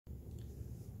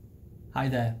Hi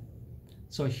there.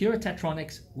 So here at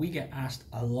Tektronix, we get asked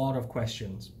a lot of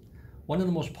questions. One of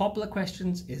the most popular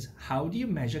questions is, how do you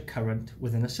measure current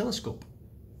with an oscilloscope?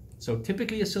 So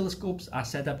typically oscilloscopes are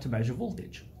set up to measure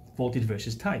voltage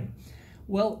versus time.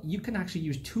 Well, you can actually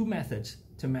use two methods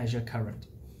to measure current.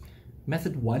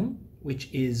 Method one, which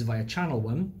is via channel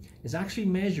 1, is actually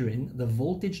measuring the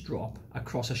voltage drop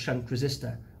across a shunt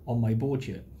resistor on my board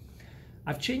here.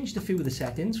 I've changed a few of the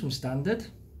settings from standard.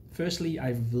 Firstly,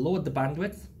 I've lowered the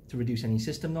bandwidth to reduce any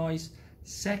system noise.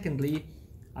 Secondly,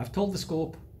 I've told the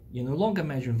scope you're no longer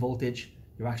measuring voltage,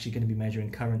 you're actually going to be measuring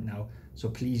current now, so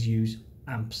please use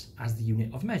amps as the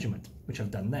unit of measurement, which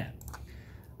I've done there.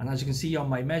 And as you can see on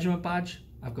my measurement badge,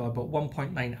 I've got about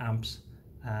 1.9 amps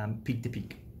peak to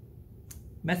peak.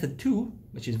 Method 2,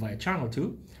 which is via channel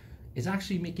 2, is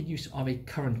actually making use of a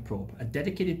current probe, a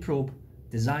dedicated probe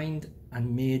designed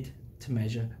and made to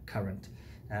measure current.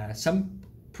 Some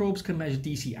probes can measure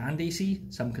DC and AC,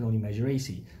 some can only measure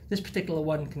AC. This particular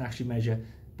one can actually measure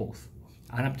both,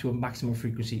 and up to a maximum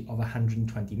frequency of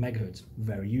 120 megahertz.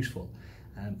 Very useful.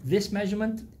 This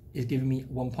measurement is giving me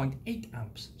 1.8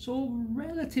 amps, so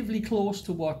relatively close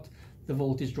to what the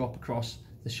voltage drop across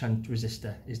the shunt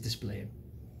resistor is displaying.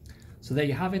 So there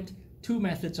you have it, two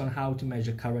methods on how to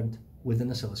measure current with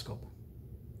an oscilloscope.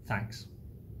 Thanks.